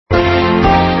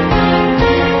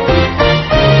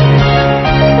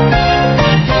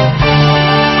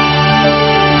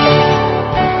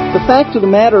fact of the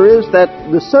matter is that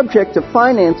the subject of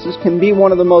finances can be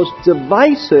one of the most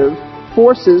divisive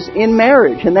forces in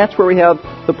marriage, and that's where we have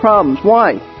the problems.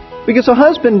 Why? Because a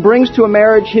husband brings to a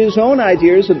marriage his own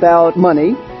ideas about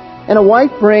money, and a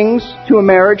wife brings to a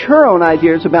marriage her own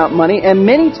ideas about money, and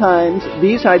many times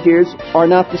these ideas are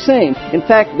not the same. In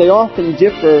fact, they often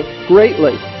differ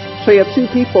greatly. So you have two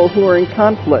people who are in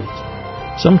conflict.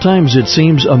 Sometimes it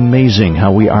seems amazing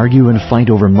how we argue and fight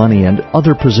over money and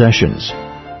other possessions.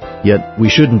 Yet we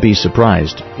shouldn't be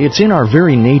surprised. It's in our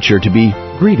very nature to be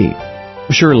greedy.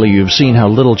 Surely you've seen how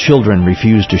little children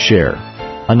refuse to share.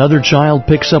 Another child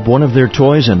picks up one of their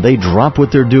toys and they drop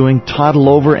what they're doing, toddle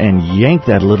over, and yank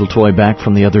that little toy back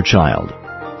from the other child.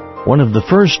 One of the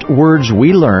first words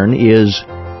we learn is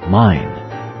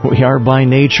mine. We are by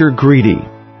nature greedy.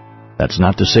 That's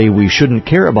not to say we shouldn't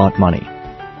care about money,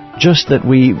 just that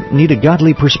we need a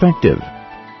godly perspective.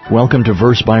 Welcome to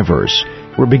Verse by Verse.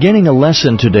 We're beginning a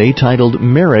lesson today titled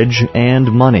Marriage and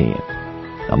Money.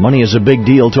 Now, money is a big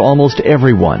deal to almost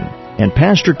everyone, and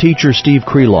pastor-teacher Steve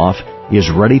Kreloff is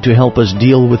ready to help us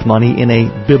deal with money in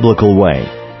a biblical way,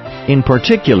 in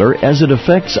particular as it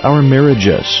affects our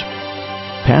marriages.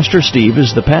 Pastor Steve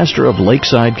is the pastor of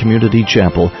Lakeside Community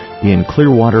Chapel in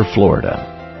Clearwater,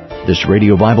 Florida. This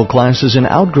radio Bible class is an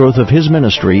outgrowth of his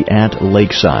ministry at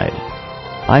Lakeside.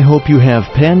 I hope you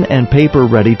have pen and paper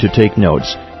ready to take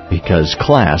notes, because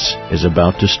class is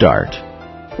about to start.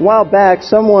 A while back,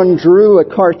 someone drew a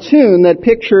cartoon that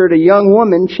pictured a young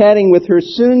woman chatting with her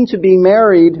soon-to-be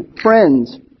married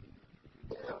friends.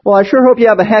 "Well, I sure hope you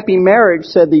have a happy marriage,"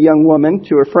 said the young woman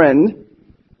to her friend.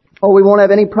 "Oh, we won't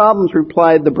have any problems,"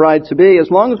 replied the bride-to-be,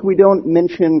 "as long as we don't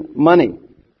mention money."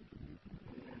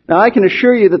 Now, I can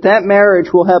assure you that that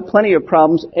marriage will have plenty of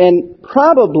problems and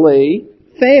probably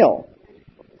fail.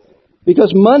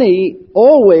 Because money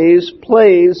always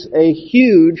plays a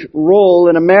huge role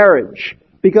in a marriage.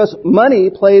 Because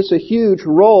money plays a huge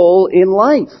role in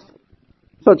life.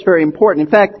 So it's very important.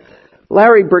 In fact,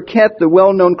 Larry Burkett, the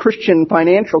well-known Christian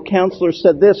financial counselor,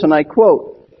 said this, and I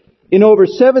quote, "In over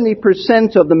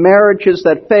 70% of the marriages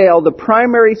that fail, the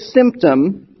primary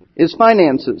symptom is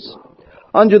finances.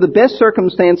 Under the best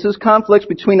circumstances, conflicts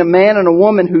between a man and a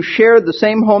woman who share the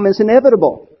same home is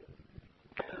inevitable.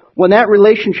 When that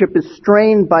relationship is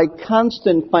strained by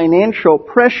constant financial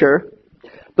pressure,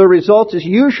 the result is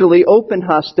usually open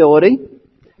hostility,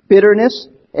 bitterness,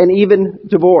 and even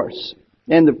divorce."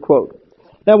 End of quote.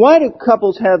 Now, why do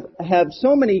couples have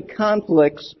so many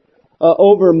conflicts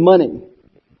over money?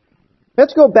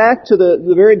 Let's go back to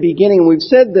the very beginning. We've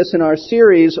said this in our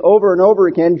series over and over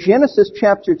again. Genesis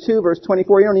chapter 2, verse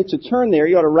 24. You don't need to turn there.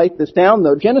 You ought to write this down,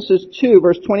 though. Genesis 2,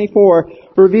 verse 24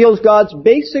 reveals God's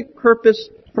basic purpose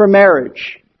for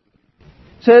marriage.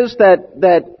 It says that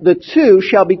the two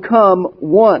shall become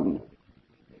one.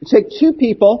 You take two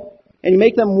people and you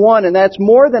make them one, and that's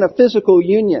more than a physical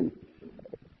union.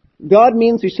 God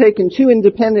means He's taken two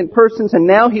independent persons and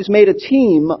now He's made a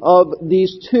team of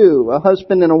these two, a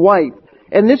husband and a wife.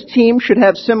 And this team should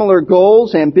have similar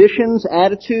goals, ambitions,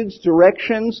 attitudes,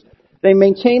 directions. They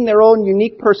maintain their own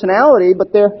unique personality,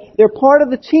 but they're part of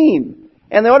the team.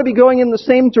 And they ought to be going in the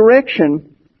same direction.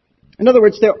 In other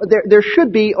words, there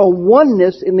should be a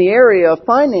oneness in the area of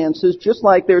finances, just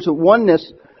like there's a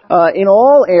oneness in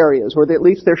all areas, or at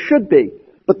least there should be.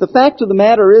 But the fact of the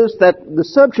matter is that the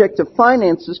subject of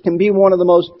finances can be one of the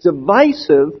most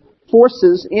divisive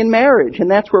forces in marriage, and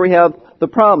that's where we have the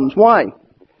problems. Why?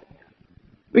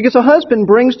 Because a husband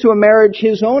brings to a marriage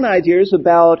his own ideas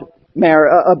about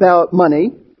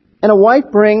money, and a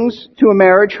wife brings to a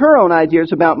marriage her own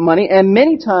ideas about money, and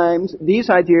many times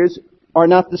these ideas are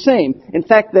not the same. In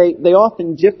fact, they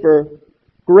often differ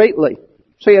greatly.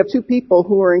 So you have two people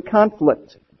who are in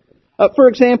conflict. For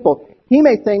example, he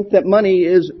may think that money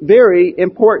is very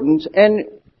important, and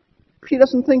she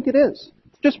doesn't think it is.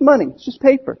 It's just money. It's just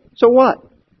paper. So what?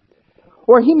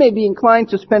 Or he may be inclined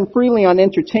to spend freely on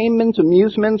entertainment,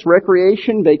 amusements,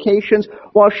 recreation, vacations,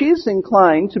 while she's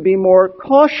inclined to be more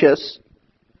cautious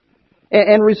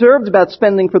and reserved about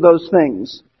spending for those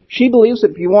things. She believes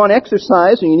that if you want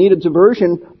exercise and you need a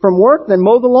diversion from work, then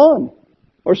mow the lawn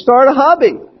or start a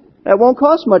hobby. That won't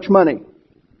cost much money.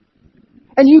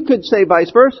 And you could say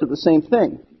vice versa, the same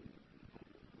thing.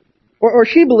 Or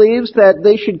she believes that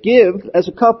they should give as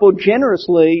a couple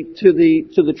generously to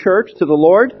the church, to the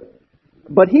Lord.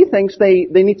 But he thinks they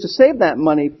need to save that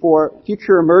money for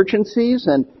future emergencies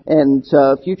and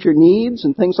future needs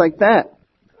and things like that.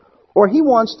 Or he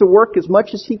wants to work as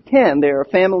much as he can. There are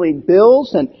family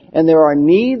bills and there are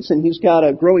needs, and he's got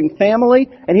a growing family,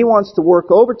 and he wants to work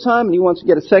overtime and he wants to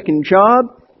get a second job.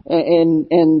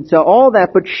 and all that,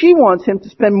 but she wants him to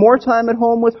spend more time at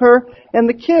home with her and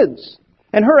the kids.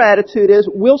 And her attitude is,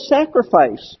 we'll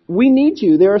sacrifice. We need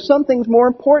you. There are some things more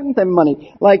important than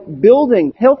money, like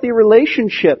building healthy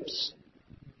relationships.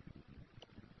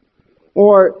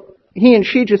 Or he and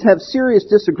she just have serious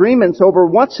disagreements over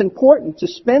what's important to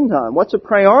spend on, what's a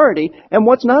priority and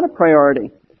what's not a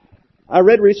priority. I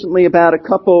read recently about a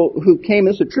couple who came,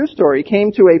 this is a true story,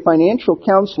 came to a financial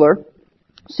counselor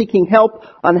seeking help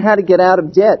on how to get out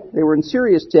of debt. They were in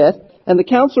serious debt, and the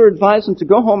counselor advised them to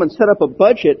go home and set up a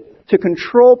budget to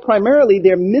control primarily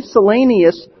their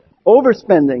miscellaneous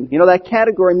overspending. You know, that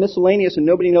category miscellaneous, and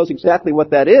nobody knows exactly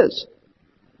what that is.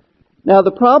 Now,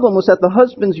 the problem was that the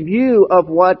husband's view of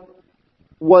what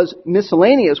was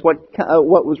miscellaneous, what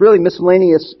was really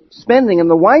miscellaneous spending, and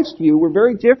the wife's view were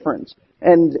very different.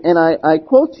 And I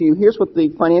quote to you, here's what the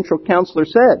financial counselor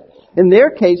said. In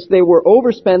their case, they were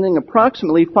overspending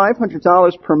approximately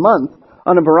 $500 per month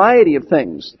on a variety of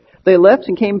things. They left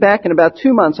and came back in about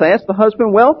 2 months. I asked the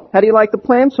husband, well, how do you like the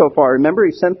plan so far? Remember,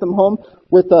 he sent them home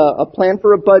with a plan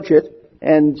for a budget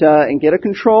and get a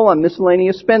control on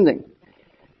miscellaneous spending.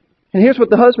 And here's what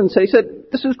the husband said. He said,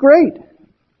 this is great.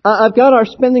 I've got our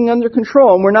spending under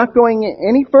control, and we're not going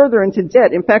any further into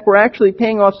debt. In fact, we're actually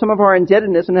paying off some of our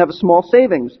indebtedness and have a small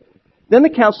savings. Then the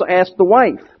counselor asked the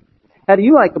wife, how do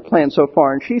you like the plan so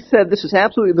far? And she said, this is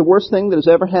absolutely the worst thing that has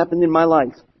ever happened in my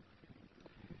life.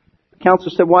 The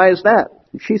counselor said, why is that?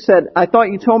 And she said, I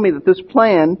thought you told me that this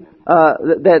plan,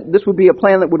 that this would be a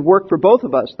plan that would work for both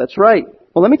of us. That's right.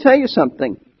 Well, let me tell you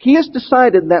something. He has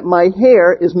decided that my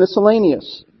hair is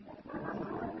miscellaneous.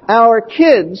 Our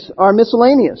kids are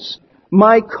miscellaneous.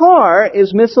 My car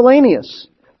is miscellaneous.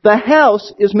 The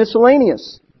house is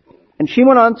miscellaneous. And she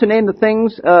went on to name the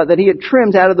things that he had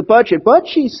trimmed out of the budget. But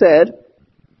she said,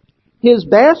 his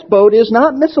bass boat is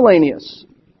not miscellaneous.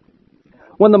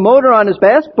 When the motor on his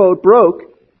bass boat broke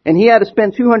and he had to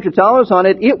spend $200 on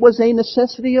it, it was a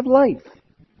necessity of life.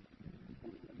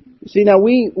 You see, now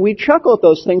we chuckle at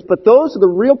those things, but those are the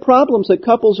real problems that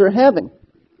couples are having.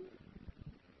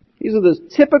 These are the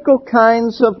typical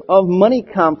kinds of money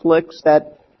conflicts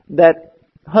that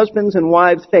husbands and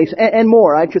wives face, and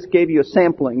more. I just gave you a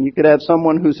sampling. You could have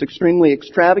someone who's extremely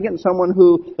extravagant and someone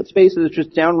who, let's face it, is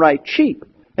just downright cheap.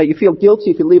 Now, you feel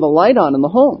guilty if you leave a light on in the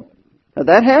home. Now,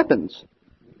 that happens.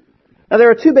 Now,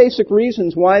 there are two basic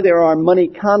reasons why there are money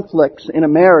conflicts in a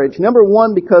marriage. Number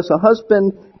one, because a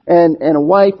husband and a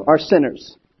wife are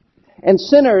sinners. And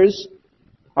sinners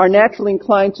are naturally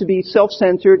inclined to be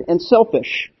self-centered and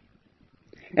selfish.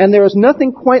 And there is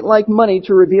nothing quite like money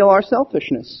to reveal our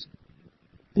selfishness.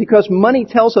 Because money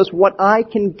tells us what I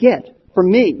can get for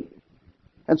me.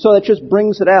 And so that just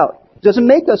brings it out. It doesn't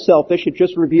make us selfish, it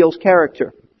just reveals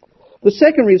character. The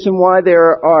second reason why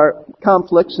there are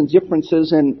conflicts and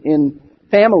differences in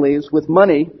families with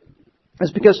money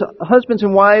is because husbands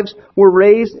and wives were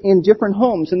raised in different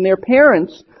homes, and their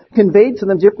parents conveyed to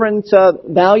them different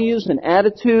values and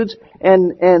attitudes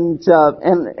and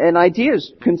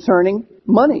ideas concerning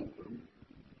money.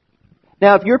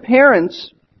 Now, if your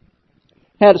parents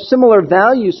had a similar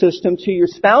value system to your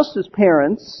spouse's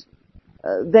parents,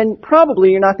 then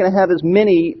probably you're not going to have as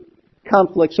many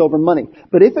conflicts over money.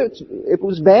 But if it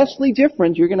was vastly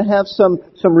different, you're going to have some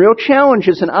real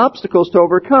challenges and obstacles to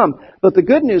overcome. But the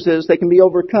good news is they can be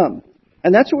overcome.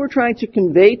 And that's what we're trying to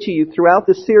convey to you throughout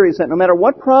this series, that no matter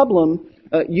what problem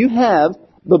you have,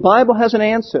 the Bible has an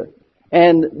answer.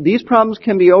 And these problems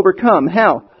can be overcome.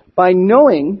 How? By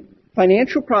knowing,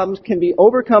 financial problems can be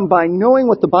overcome by knowing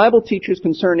what the Bible teaches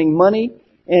concerning money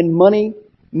and money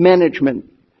management.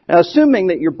 Now, assuming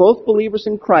that you're both believers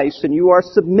in Christ and you are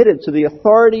submitted to the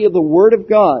authority of the Word of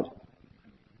God,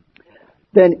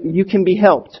 then you can be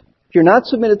helped. If you're not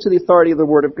submitted to the authority of the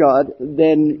Word of God,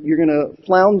 then you're going to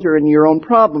flounder in your own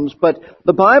problems. But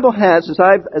the Bible has,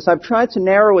 as I've tried to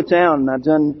narrow it down, and I've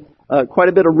done quite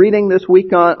a bit of reading this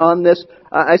week on this,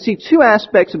 I see two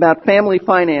aspects about family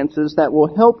finances that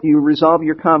will help you resolve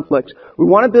your conflicts. We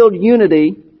want to build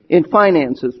unity in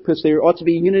finances because there ought to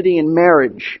be unity in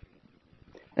marriage.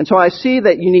 And so I see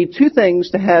that you need two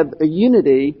things to have a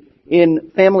unity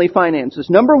in family finances.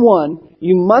 Number one,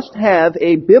 you must have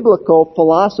a biblical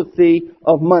philosophy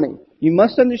of money. You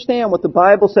must understand what the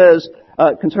Bible says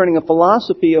concerning a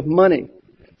philosophy of money.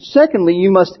 Secondly,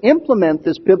 you must implement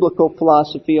this biblical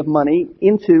philosophy of money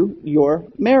into your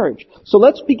marriage. So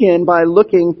let's begin by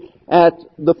looking at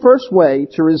the first way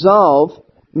to resolve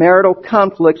marital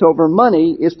conflicts over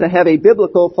money is to have a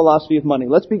biblical philosophy of money.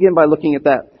 Let's begin by looking at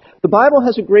that. The Bible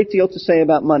has a great deal to say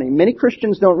about money. Many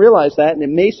Christians don't realize that, and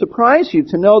it may surprise you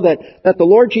to know that the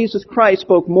Lord Jesus Christ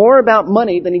spoke more about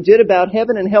money than he did about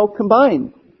heaven and hell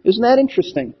combined. Isn't that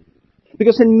interesting?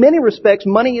 Because in many respects,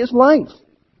 money is life.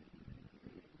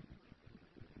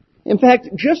 In fact,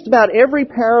 just about every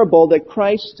parable that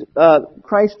Christ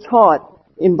taught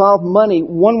involved money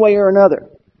one way or another.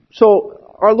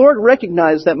 So our Lord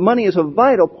recognized that money is a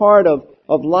vital part of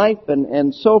life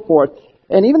and so forth.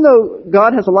 And even though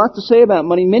God has a lot to say about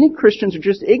money, many Christians are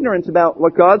just ignorant about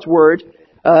what God's Word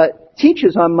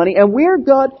teaches on money and where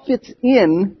God fits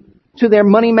in to their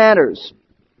money matters.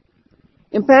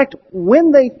 In fact,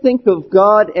 when they think of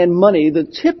God and money, the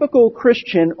typical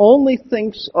Christian only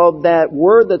thinks of that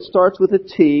word that starts with a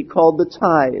T called the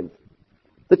tithe.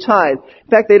 The tithe. In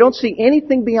fact, they don't see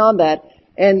anything beyond that,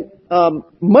 and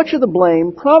much of the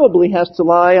blame probably has to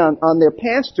lie on their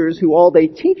pastors who all they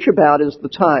teach about is the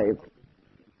tithe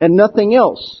and nothing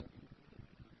else.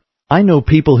 I know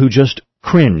people who just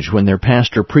cringe when their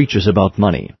pastor preaches about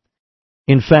money.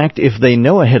 In fact, if they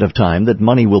know ahead of time that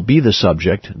money will be the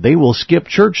subject, they will skip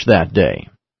church that day.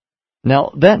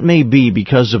 Now, that may be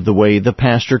because of the way the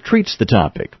pastor treats the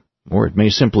topic, or it may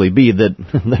simply be that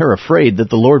they're afraid that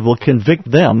the Lord will convict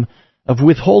them of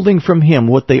withholding from Him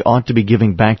what they ought to be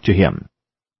giving back to Him.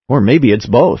 Or maybe it's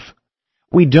both.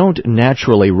 We don't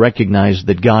naturally recognize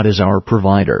that God is our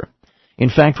provider. In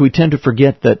fact, we tend to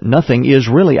forget that nothing is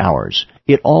really ours.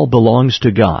 It all belongs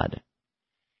to God.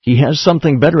 He has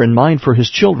something better in mind for His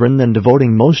children than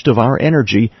devoting most of our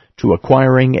energy to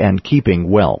acquiring and keeping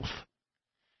wealth.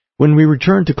 When we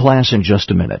return to class in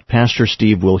just a minute, Pastor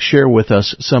Steve will share with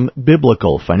us some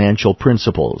biblical financial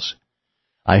principles.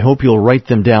 I hope you'll write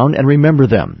them down and remember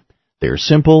them. They're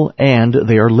simple and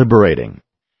they are liberating.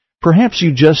 Perhaps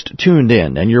you just tuned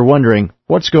in and you're wondering,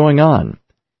 what's going on?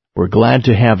 We're glad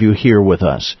to have you here with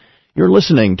us. You're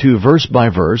listening to Verse by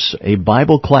Verse, a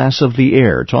Bible class of the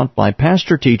air taught by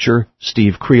pastor-teacher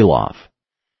Steve Kreloff.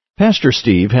 Pastor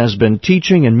Steve has been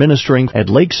teaching and ministering at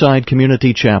Lakeside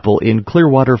Community Chapel in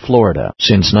Clearwater, Florida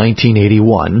since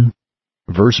 1981.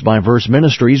 Verse by Verse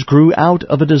Ministries grew out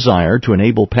of a desire to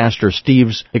enable Pastor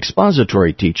Steve's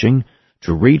expository teaching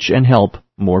to reach and help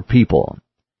more people.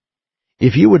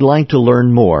 If you would like to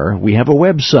learn more, we have a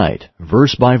website,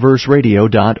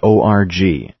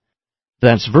 versebyverseradio.org.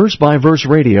 That's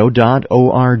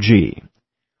versebyverseradio.org.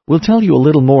 We'll tell you a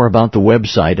little more about the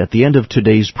website at the end of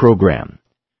today's program.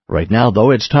 Right now, though,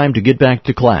 it's time to get back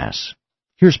to class.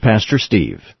 Here's Pastor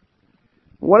Steve.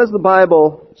 What does the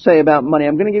Bible say about money?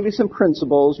 I'm going to give you some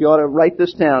principles. You ought to write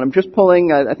this down. I'm just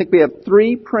pulling, I think we have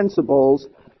 3 principles.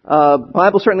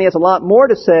 Bible certainly has a lot more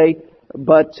to say,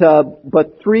 but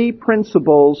 3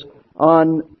 principles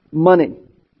on money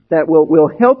that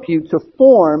will help you to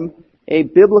form a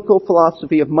biblical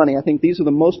philosophy of money. I think these are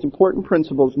the most important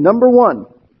principles. Number 1,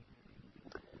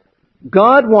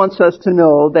 God wants us to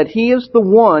know that He is the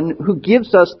one who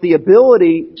gives us the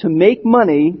ability to make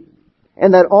money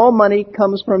and that all money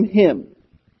comes from Him.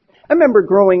 I remember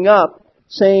growing up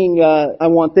saying, I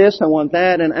want this, I want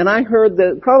that, and I heard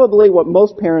that probably what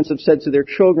most parents have said to their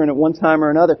children at one time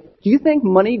or another. Do you think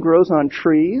money grows on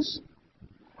trees?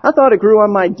 I thought it grew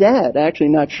on my dad, actually,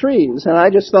 not trees. And I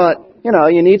just thought,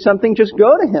 you need something, just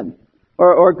go to him.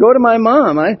 Or go to my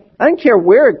mom. I didn't care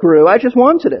where it grew, I just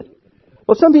wanted it.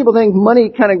 Well, some people think money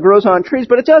kind of grows on trees,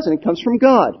 but it doesn't. It comes from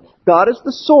God. God is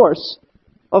the source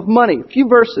of money. A few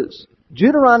verses.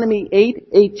 Deuteronomy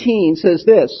 8:18 says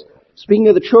this, speaking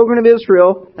of the children of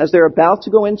Israel, as they're about to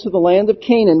go into the land of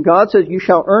Canaan, God says, "You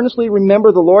shall earnestly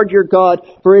remember the Lord your God,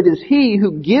 for it is He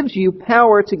who gives you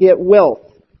power to get wealth."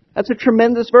 That's a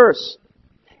tremendous verse.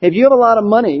 If you have a lot of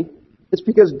money, it's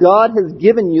because God has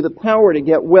given you the power to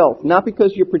get wealth, not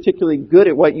because you're particularly good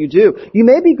at what you do. You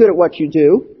may be good at what you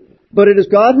do, but it is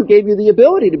God who gave you the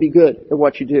ability to be good at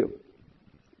what you do.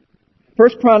 1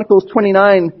 Chronicles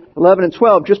 29:11 and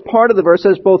 12, just part of the verse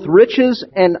says, "Both riches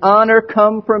and honor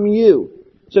come from you."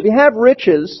 So if you have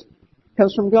riches, it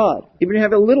comes from God. Even if you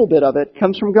have a little bit of it, it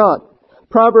comes from God.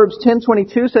 Proverbs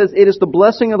 10:22 says, "It is the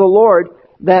blessing of the Lord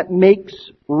that makes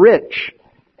rich."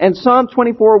 And Psalm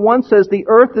 24:1 says, "The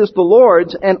earth is the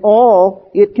Lord's and all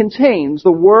it contains,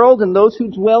 the world and those who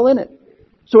dwell in it."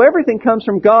 So everything comes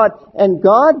from God, and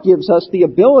God gives us the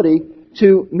ability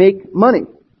to make money.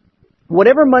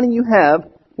 Whatever money you have,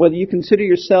 whether you consider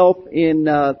yourself in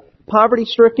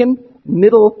poverty-stricken,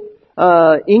 middle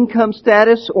income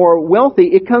status, or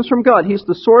wealthy, it comes from God. He's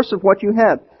the source of what you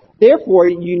have. Therefore,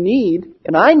 you need,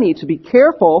 and I need to be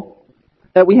careful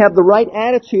that we have the right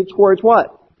attitude towards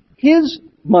what? His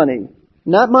money.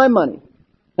 Not my money.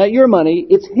 Not your money.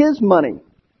 It's His money.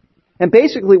 And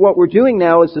basically what we're doing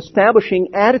now is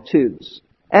establishing attitudes.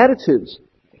 Attitudes.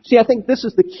 See, I think this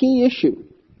is the key issue.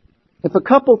 If a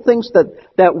couple thinks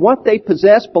that what they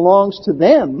possess belongs to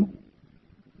them,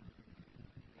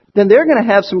 then they're going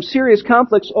to have some serious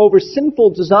conflicts over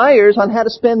sinful desires on how to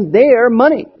spend their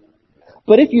money.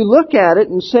 But if you look at it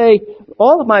and say,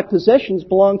 all of my possessions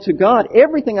belong to God,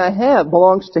 everything I have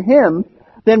belongs to Him,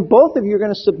 then both of you are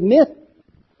going to submit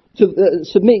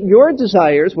your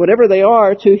desires, whatever they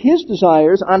are, to His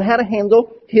desires on how to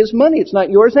handle His money. It's not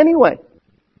yours anyway.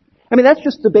 I mean, that's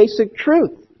just the basic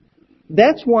truth.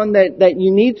 That's one that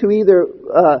you need to either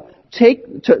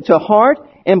take to heart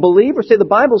and believe, or say the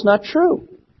Bible's not true.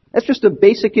 That's just a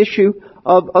basic issue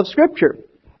of Scripture.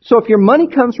 So if your money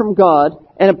comes from God,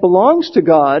 and it belongs to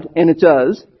God, and it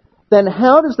does, then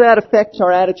how does that affect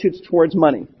our attitudes towards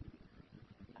money?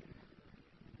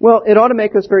 Well, it ought to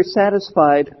make us very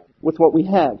satisfied with what we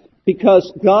have.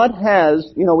 Because God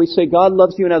has, we say God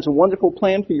loves you and has a wonderful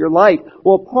plan for your life.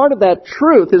 Well, part of that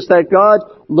truth is that God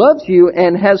loves you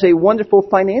and has a wonderful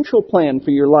financial plan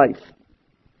for your life.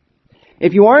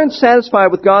 If you aren't satisfied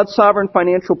with God's sovereign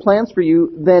financial plans for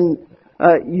you, then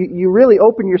you really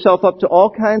open yourself up to all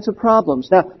kinds of problems.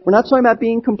 Now, we're not talking about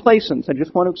being complacent. I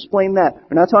just want to explain that.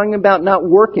 We're not talking about not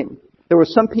working. There were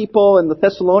some people in the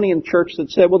Thessalonian church that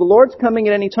said, well, the Lord's coming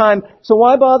at any time, so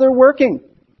why bother working?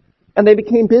 And they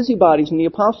became busybodies. And the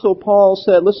Apostle Paul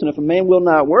said, listen, if a man will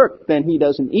not work, then he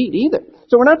doesn't eat either.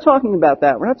 So we're not talking about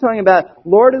that. We're not talking about,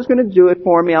 Lord is going to do it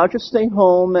for me. I'll just stay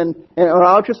home or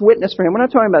I'll just witness for Him. We're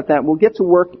not talking about that. We'll get to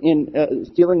work in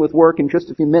dealing with work in just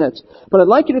a few minutes. But I'd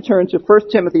like you to turn to 1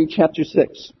 Timothy chapter 6.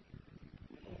 This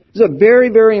is a very,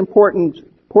 very important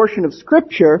portion of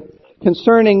Scripture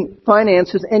concerning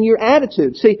finances and your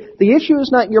attitude. See, the issue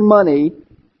is not your money.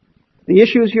 The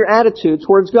issue is your attitude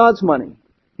towards God's money.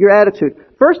 Your attitude.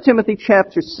 1 Timothy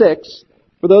chapter 6,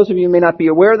 for those of you who may not be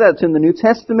aware of that, it's in the New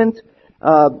Testament.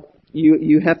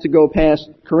 You have to go past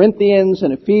Corinthians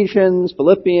and Ephesians,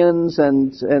 Philippians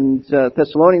and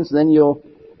Thessalonians, and then you'll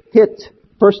hit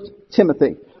 1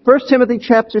 Timothy. 1 Timothy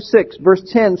chapter 6, verse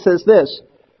 10 says this,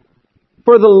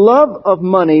 for the love of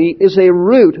money is a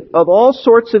root of all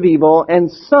sorts of evil,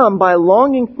 and some, by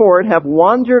longing for it, have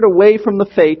wandered away from the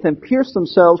faith and pierced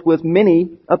themselves with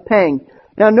many a pang.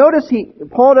 Now notice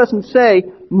Paul doesn't say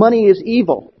money is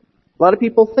evil. A lot of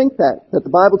people think that the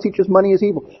Bible teaches money is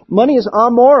evil. Money is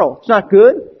amoral. It's not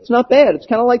good. It's not bad. It's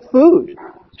kind of like food.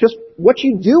 It's just what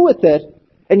you do with it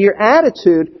and your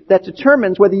attitude that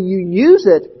determines whether you use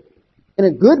it in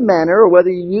a good manner or whether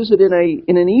you use it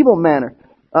in an evil manner.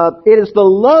 It is the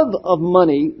love of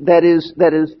money that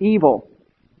is evil.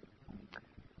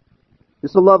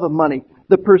 It's the love of money.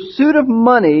 The pursuit of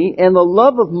money and the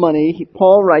love of money,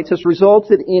 Paul writes, has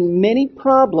resulted in many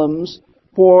problems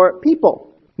for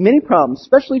people. Many problems,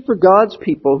 especially for God's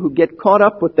people who get caught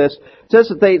up with this. It says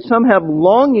that some have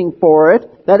longing for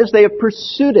it. That is, they have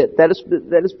pursued it.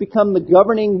 That has become the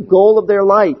governing goal of their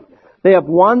life. They have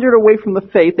wandered away from the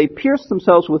faith. They pierced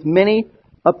themselves with many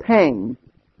a pang.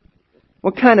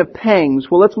 What kind of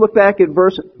pangs? Well, let's look back at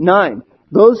verse 9.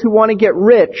 Those who want to get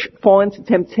rich fall into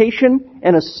temptation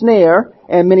and a snare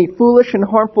and many foolish and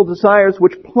harmful desires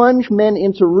which plunge men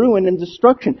into ruin and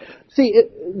destruction. See,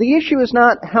 the issue is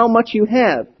not how much you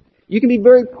have. You can be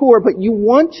very poor, but you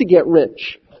want to get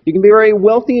rich. You can be very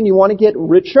wealthy and you want to get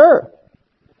richer.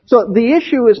 So the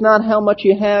issue is not how much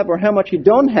you have or how much you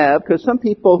don't have, because some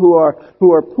people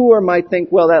who are poor might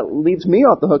think, well, that leaves me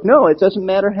off the hook. No, it doesn't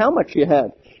matter how much you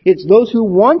have. It's those who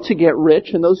want to get rich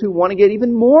and those who want to get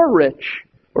even more rich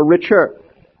or richer.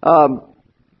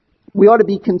 We ought to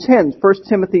be content. 1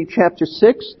 Timothy chapter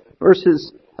 6,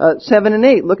 verses 7 and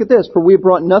 8. Look at this. For we have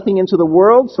brought nothing into the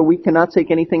world, so we cannot take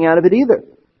anything out of it either.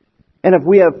 And if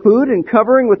we have food and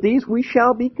covering with these, we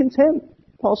shall be content.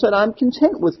 Paul said, I'm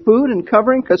content with food and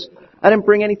covering because I didn't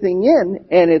bring anything in,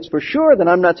 and it's for sure that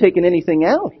I'm not taking anything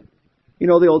out. You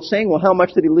know the old saying, well, how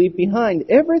much did he leave behind?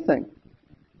 Everything.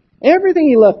 Everything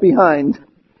he left behind.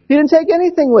 He didn't take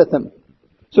anything with him.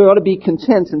 So he ought to be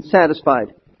content and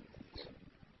satisfied.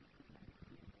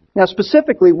 Now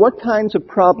specifically, what kinds of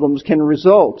problems can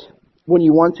result when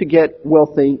you want to get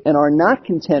wealthy and are not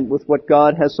content with what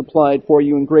God has supplied for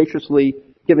you and graciously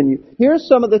given you? Here are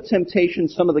some of the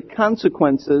temptations, some of the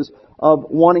consequences of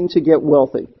wanting to get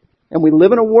wealthy. And we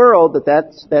live in a world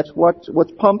that's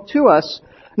what's pumped to us.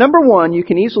 Number one, you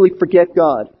can easily forget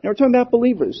God. Now we're talking about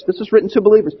believers. This is written to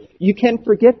believers. You can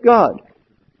forget God.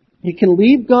 You can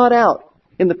leave God out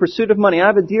in the pursuit of money. I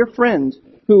have a dear friend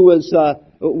who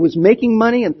was making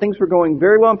money and things were going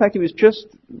very well. In fact, he was just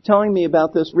telling me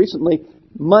about this recently.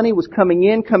 Money was coming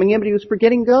in, but he was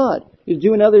forgetting God. He was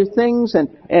doing other things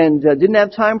and didn't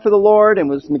have time for the Lord and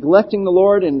was neglecting the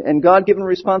Lord and God-given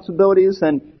responsibilities,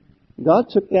 and God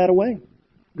took that away.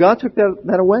 God took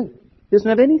that away. He doesn't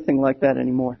have anything like that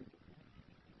anymore.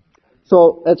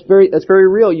 So that's very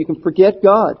real. You can forget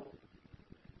God.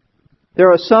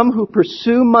 There are some who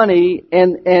pursue money,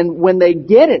 and when they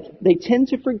get it, they tend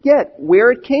to forget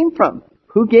where it came from,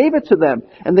 who gave it to them.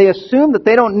 And they assume that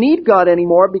they don't need God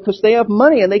anymore because they have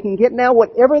money and they can get now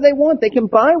whatever they want. They can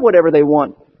buy whatever they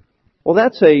want. Well,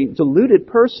 that's a deluded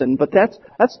person, but that's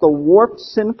the warped,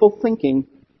 sinful thinking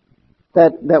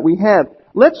that we have.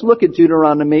 Let's look at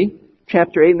Deuteronomy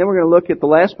chapter 8, and then we're going to look at the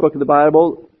last book of the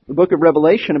Bible, the book of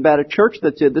Revelation, about a church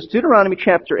that did this. Deuteronomy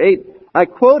chapter 8, I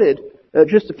quoted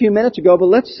just a few minutes ago, but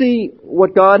let's see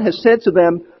what God has said to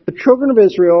them, the children of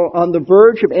Israel, on the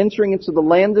verge of entering into the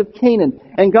land of Canaan.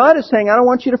 And God is saying, I don't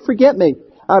want you to forget me.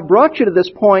 I brought you to this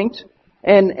point,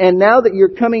 and now that you're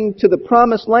coming to the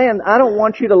promised land, I don't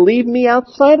want you to leave me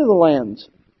outside of the land.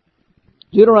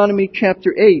 Deuteronomy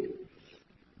chapter 8,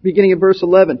 beginning of verse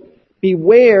 11.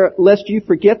 Beware lest you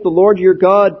forget the Lord your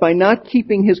God by not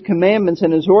keeping His commandments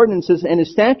and His ordinances and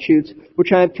His statutes,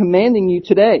 which I am commanding you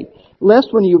today.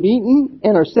 Lest when you've eaten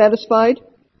and are satisfied,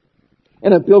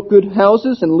 and have built good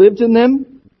houses and lived in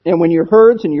them, and when your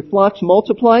herds and your flocks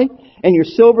multiply, and your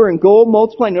silver and gold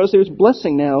multiply, notice there's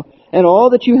blessing now, and all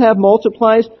that you have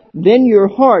multiplies, then your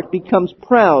heart becomes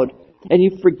proud, and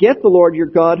you forget the Lord your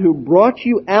God who brought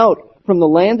you out from the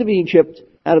land of Egypt,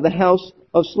 out of the house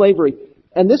of slavery.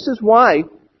 And this is why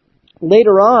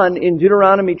later on in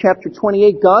Deuteronomy chapter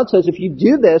 28, God says, if you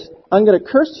do this, I'm going to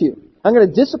curse you. I'm going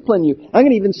to discipline you. I'm going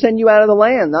to even send you out of the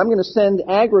land. I'm going to send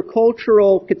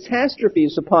agricultural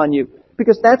catastrophes upon you.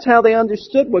 Because that's how they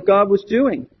understood what God was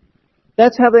doing.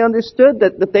 That's how they understood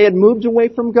that they had moved away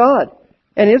from God.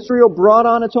 And Israel brought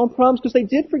on its own problems because they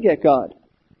did forget God.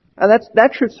 And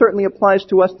that should certainly applies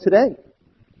to us today.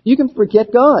 You can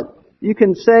forget God. You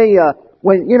can say,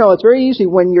 it's very easy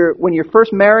when you're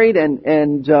first married,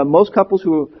 and most couples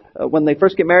who when they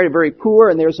first get married are very poor,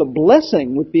 and there's a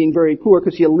blessing with being very poor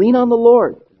because you lean on the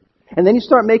Lord. And then you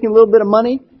start making a little bit of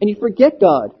money and you forget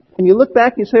God. And you look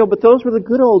back and you say, oh, but those were the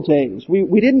good old days.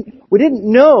 We didn't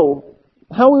know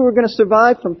how we were going to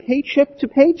survive from paycheck to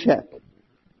paycheck.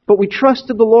 But we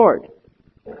trusted the Lord.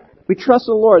 We trusted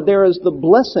the Lord. There is the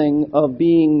blessing of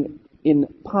being in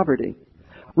poverty.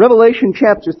 Revelation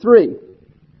chapter 3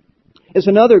 is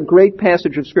another great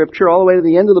passage of Scripture all the way to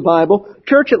the end of the Bible.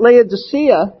 Church at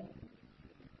Laodicea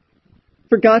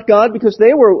forgot God because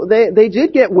they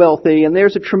did get wealthy, and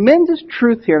there's a tremendous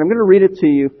truth here, and I'm going to read it to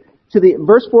you.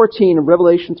 Verse 14 of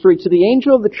Revelation 3, to the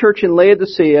angel of the church in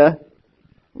Laodicea,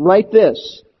 write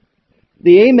this.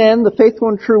 The Amen, the faithful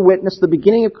and true witness, the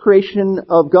beginning of creation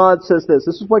of God, says this.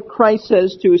 This is what Christ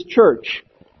says to His church.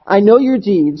 I know your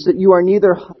deeds, that you are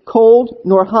neither cold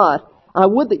nor hot. I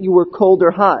would that you were cold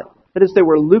or hot. That is, they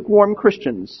were lukewarm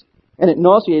Christians. And it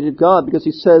nauseated God because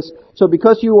He says, so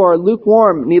because you are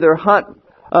lukewarm, neither hot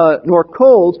nor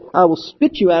cold, I will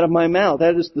spit you out of my mouth.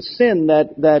 That is the sin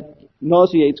that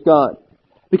nauseates God.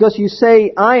 Because you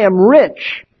say, I am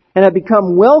rich and have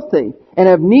become wealthy and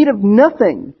have need of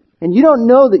nothing. And you don't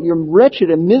know that you're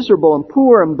wretched and miserable and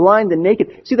poor and blind and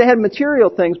naked. See, they had material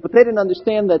things, but they didn't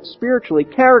understand that spiritually,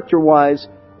 character-wise,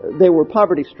 they were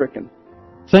poverty-stricken.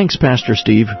 Thanks, Pastor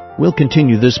Steve. We'll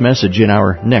continue this message in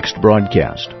our next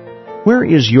broadcast. Where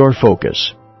is your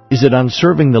focus? Is it on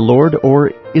serving the Lord,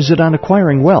 or is it on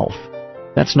acquiring wealth?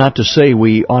 That's not to say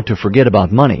we ought to forget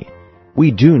about money. We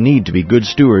do need to be good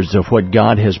stewards of what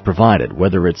God has provided,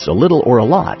 whether it's a little or a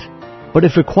lot. But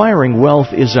if acquiring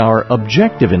wealth is our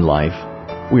objective in life,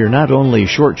 we are not only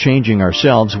shortchanging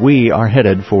ourselves, we are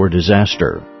headed for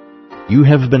disaster. You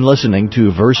have been listening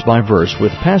to Verse by Verse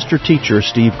with Pastor-Teacher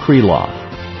Steve Kreloff.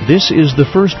 This is the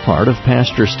first part of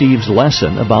Pastor Steve's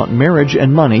lesson about marriage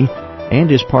and money,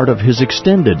 and is part of his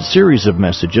extended series of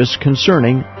messages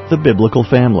concerning the biblical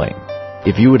family.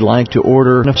 If you would like to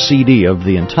order a CD of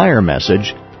the entire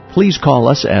message, please call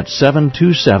us at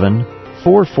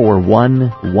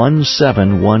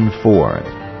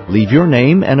 727-441-1714. Leave your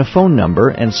name and a phone number,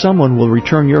 and someone will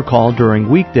return your call during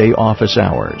weekday office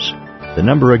hours. The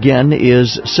number again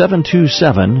is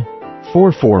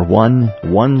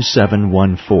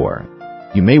 727-441-1714.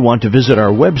 You may want to visit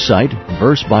our website,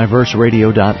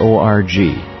 versebyverseradio.org.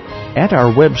 At our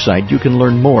website, you can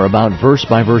learn more about Verse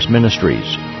by Verse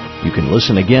Ministries. You can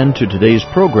listen again to today's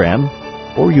program,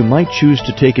 or you might choose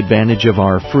to take advantage of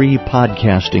our free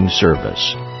podcasting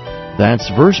service.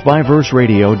 That's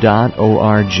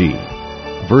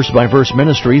versebyverseradio.org. Verse by Verse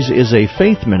Ministries is a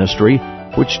faith ministry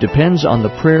which depends on the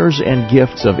prayers and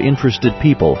gifts of interested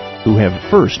people who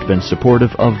have first been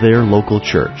supportive of their local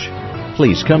church.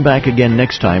 Please come back again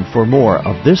next time for more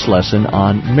of this lesson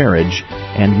on marriage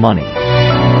and money.